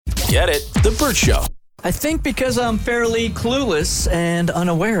Get it? The Burt Show. I think because I'm fairly clueless and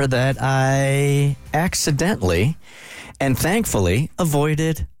unaware that I accidentally and thankfully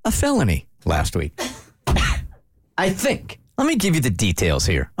avoided a felony last week. I think. Let me give you the details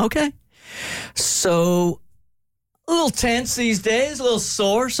here, okay? So, a little tense these days, a little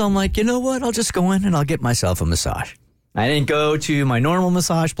sore, so I'm like, you know what? I'll just go in and I'll get myself a massage. I didn't go to my normal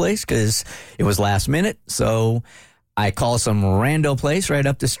massage place because it was last minute, so I call some rando place right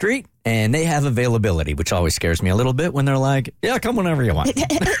up the street, and they have availability, which always scares me a little bit when they're like, yeah, come whenever you want.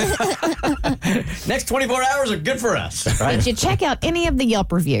 Next 24 hours are good for us. Right? Did you check out any of the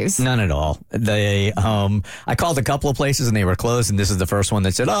Yelp reviews? None at all. I called a couple of places, and they were closed, and this is the first one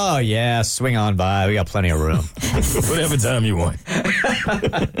that said, oh, yeah, swing on by. We got plenty of room. Whatever time you want.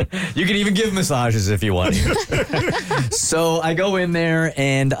 You can even give massages if you want. So I go in there,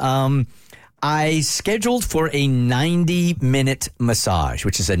 and I scheduled for a 90-minute massage,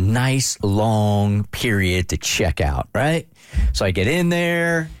 which is a nice long period to check out, right? So I get in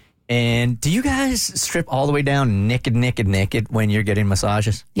there, and do you guys strip all the way down naked when you're getting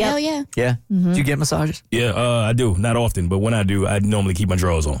massages? Hell yeah. Yeah? Do you get massages? Yeah, I do. Not often, but when I do, I normally keep my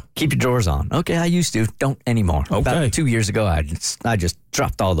drawers on. Keep your drawers on. Okay, I used to. Don't anymore. Okay. About 2 years ago, I just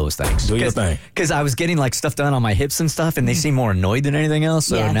dropped all those things. Do your thing. Because I was getting like stuff done on my hips and stuff, and they seem more annoyed than anything else.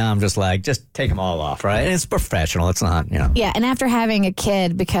 So Yeah. now I'm just like, just take them all off, right? And it's professional. It's not, Yeah, and after having a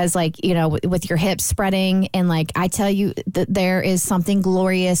kid, because with your hips spreading, and like I tell you, that there is something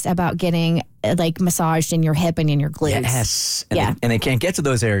glorious about getting like massaged in your hip and in your glutes. Yes. Yeah. And they can't get to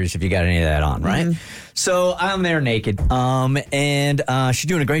those areas if you got any of that on, right? So I'm there naked. And she's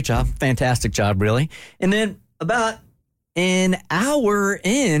doing a great job. Fantastic job, really. And then about an hour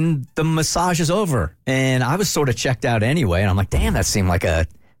in, the massage is over. And I was sort of checked out anyway. And I'm like, damn, that seemed like a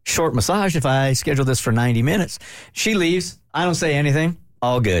short massage if I scheduled this for 90 minutes. She leaves. I don't say anything.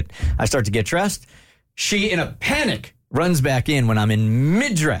 All good. I start to get dressed. She, in a panic, runs back in when I'm in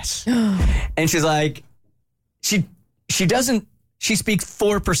mid-dress. And she's like, she speaks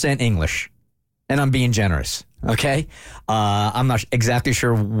 4% English. And I'm being generous, okay? I'm not exactly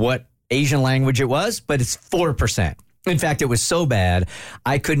sure what Asian language it was, but it's 4%. In fact, it was so bad,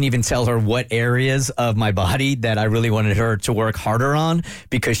 I couldn't even tell her what areas of my body that I really wanted her to work harder on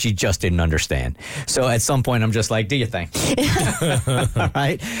because she just didn't understand. So at some point, I'm just like, do your thing. All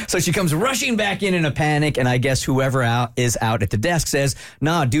right? So she comes rushing back in a panic, and I guess whoever is out at the desk says,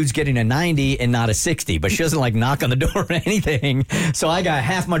 nah, dude's getting a 90 and not a 60. But she doesn't, like, knock on the door or anything. So I got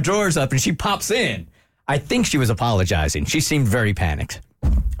half my drawers up, and she pops in. I think she was apologizing. She seemed very panicked.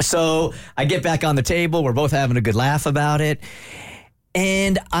 So I get back on the table. We're both having a good laugh about it.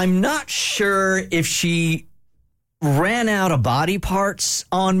 And I'm not sure if she ran out of body parts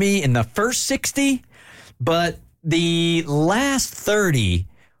on me in the first 60, but the last 30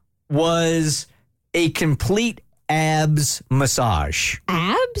 was a complete abs massage.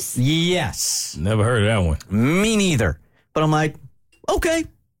 Abs? Yes. Never heard of that one. Me neither. But I'm like, okay,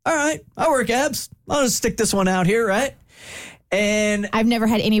 all right, I work abs. I'll just stick this one out here, right? And I've never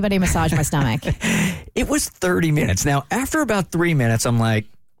had anybody massage my stomach. it was 30 minutes. Now, after about 3 minutes, I'm like,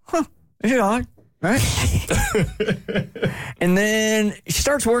 is it all right? And then she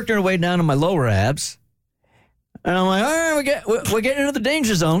starts working her way down to my lower abs. And I'm like, all right, we're getting into the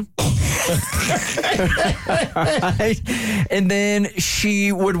danger zone. Right? And then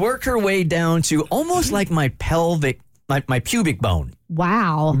she would work her way down to almost like my pelvic, my pubic bone.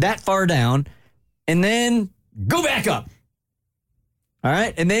 Wow. That far down. And then go back up. All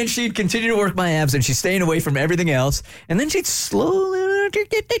right. And then she'd continue to work my abs, and she's staying away from everything else. And then she'd slowly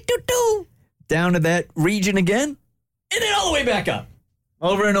get down to that region again, and then all the way back up.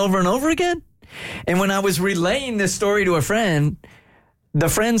 Over and over and over again. And when I was relaying this story to a friend, the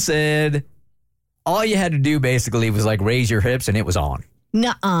friend said, all you had to do basically was like raise your hips, and it was on.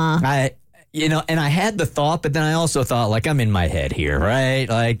 Nuh-uh. And I had the thought, but then I also thought, like, I'm in my head here, right?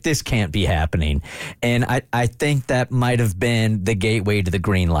 Like, this can't be happening. And I think that might have been the gateway to the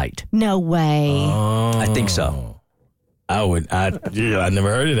green light. No way. I think so. I never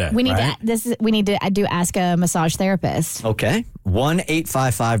heard of that. We need to ask a massage therapist. Okay.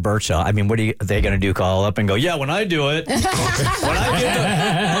 1-855-BERT-SHOW. I mean, what are they going to do? Call up and go, yeah, when I do it. When I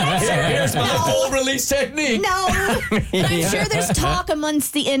do it. Here's my full release technique. No. But I'm sure there's talk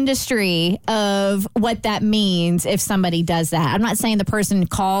amongst the industry of what that means if somebody does that. I'm not saying the person who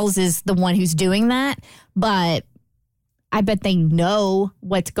calls is the one who's doing that, but I bet they know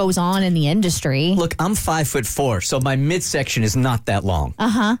what goes on in the industry. Look, I'm 5'4", so my midsection is not that long.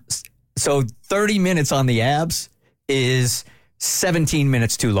 Uh-huh. So 30 minutes on the abs is 17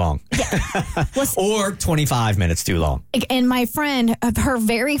 minutes too long. Or 25 minutes too long. And my friend, her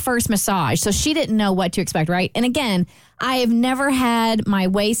very first massage, so she didn't know what to expect, right? And again, I have never had my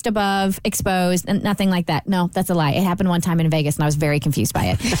waist above exposed and nothing like that. No, that's a lie. It happened one time in Vegas and I was very confused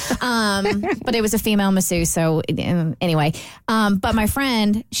by it. But it was a female masseuse. So anyway, but my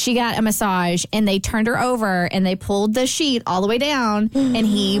friend, she got a massage and they turned her over and they pulled the sheet all the way down and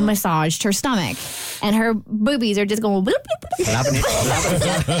he massaged her stomach. And her boobies are just going, bloop,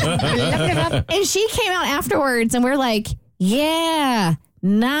 bloop, bloop. And she came out afterwards and we're like, yeah.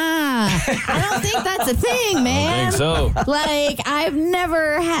 Nah, I don't think that's a thing, man. I think so. Like, I've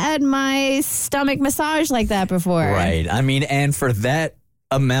never had my stomach massaged like that before. Right. I mean, and for that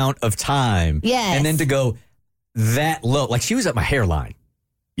amount of time. Yes. And then to go that low. Like, she was at my hairline.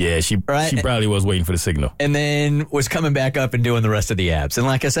 Yeah, she probably was waiting for the signal. And then was coming back up and doing the rest of the abs. And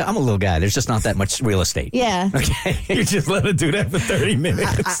like I said, I'm a little guy. There's just not that much real estate. Yeah. Okay. You just let her do that for 30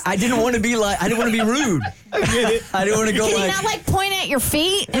 minutes. I didn't want to be like, I didn't want to be rude. I get it. I didn't want to go Can like. you not like point at your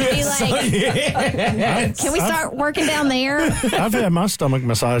feet and be like, can we start working down there? I've had my stomach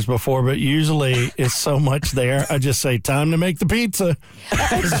massaged before, but usually it's so much there. I just say, time to make the pizza.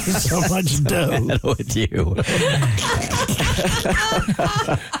 There's so much dough. With you.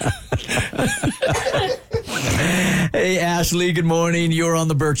 Hey, Ashley, good morning. You're on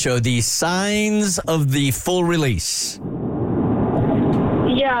the Burt Show. The signs of the full release.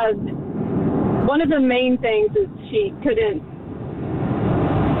 Yeah, one of the main things is she couldn't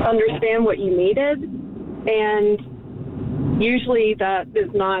understand what you needed, and usually that is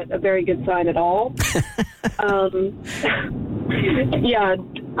not a very good sign at all. Yeah,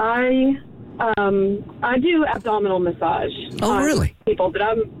 I do abdominal massage. Oh, really? People, but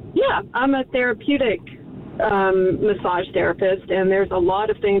I'm a therapeutic massage therapist, and there's a lot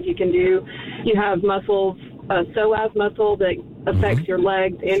of things you can do. You have muscles, psoas muscle that affects your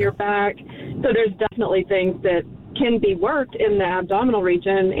legs and your back. So there's definitely things that can be worked in the abdominal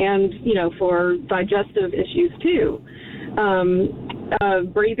region, and for digestive issues too.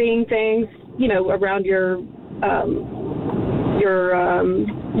 Breathing things, around your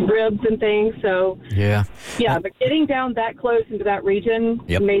ribs and things. So yeah, but getting down that close into that region,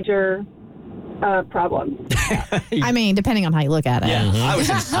 major problem. I mean, depending on how you look at it. Yeah,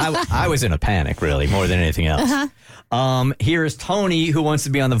 I was in a panic, really, more than anything else. Here is Tony, who wants to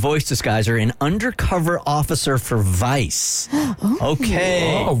be on The Voice Disguiser, an undercover officer for Vice.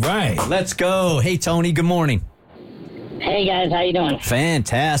 Okay. All right. Let's go. Hey, Tony, good morning. Hey, guys, how you doing?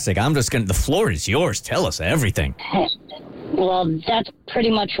 Fantastic. The floor is yours. Tell us everything. Well, that's pretty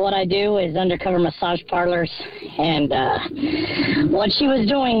much what I do is undercover massage parlors. And what she was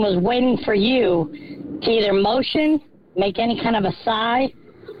doing was waiting for you to either motion, make any kind of a sigh,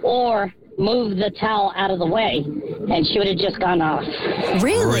 or move the towel out of the way, and she would have just gone off.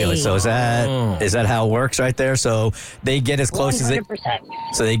 Really? So is that how it works right there? So they get as close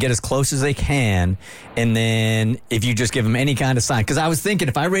 100%. So they get as close as they can, and then if you just give them any kind of sign, because I was thinking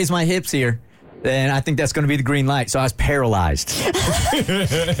if I raise my hips here, then I think that's going to be the green light. So I was paralyzed.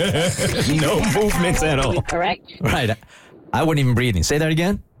 No movements at all. Correct. Right. I wasn't even breathing. Say that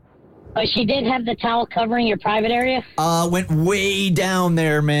again. But she did have the towel covering your private area? Went way down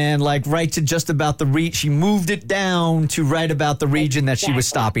there, man, like right to just about the reach. She moved it down to right about the region that she was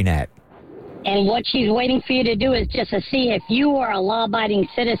stopping at. And what she's waiting for you to do is just to see if you are a law-abiding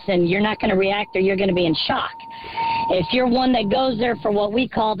citizen, you're not going to react or you're going to be in shock. If you're one that goes there for what we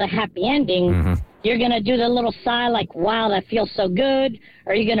call the happy ending, you're going to do the little sigh like, wow, that feels so good.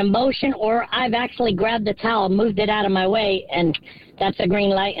 Or you're going to motion, or I've actually grabbed the towel, moved it out of my way, and that's a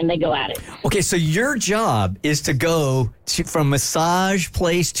green light, and they go at it. Okay, so your job is to go from massage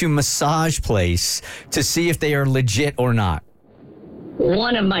place to massage place to see if they are legit or not.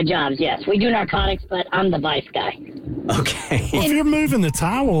 One of my jobs, yes. We do narcotics, but I'm the vice guy. Okay. If you're moving the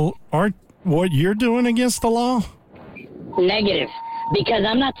towel, aren't what you're doing against the law? Negative, because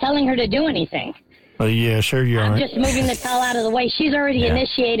I'm not telling her to do anything. Yeah, sure you are. I'm just moving the towel out of the way. She's already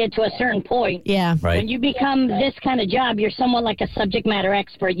initiated to a certain point. Yeah. Right. When you become this kind of job, you're somewhat like a subject matter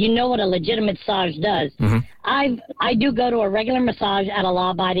expert. You know what a legitimate massage does. I do go to a regular massage at a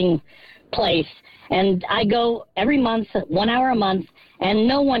law-abiding place, and I go every month, 1 hour a month, and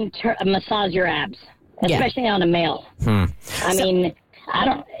no one massage your abs, especially on a male. I mean,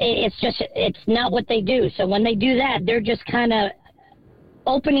 it's not what they do. So when they do that, they're just kind of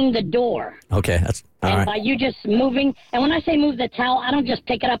opening the door. Okay, that's all right. By you just moving, and when I say move the towel, I don't just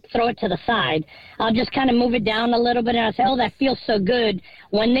pick it up, throw it to the side. I'll just kind of move it down a little bit, and I say, oh, that feels so good.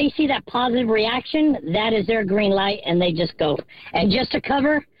 When they see that positive reaction, that is their green light, and they just go. And just to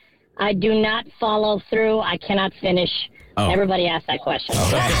cover, I do not follow through. I cannot finish Everybody asks that question.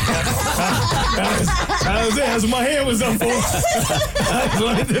 That's my hand was up for. I just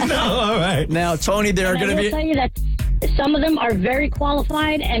wanted to know. All right. Now, Tony, there are going to be. I will tell you that some of them are very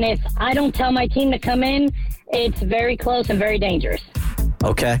qualified, and if I don't tell my team to come in, it's very close and very dangerous.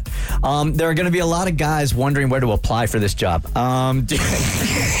 Okay. There are going to be a lot of guys wondering where to apply for this job.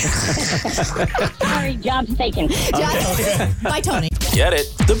 Sorry, job's taken. By Tony. Get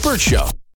it? The Burt Show.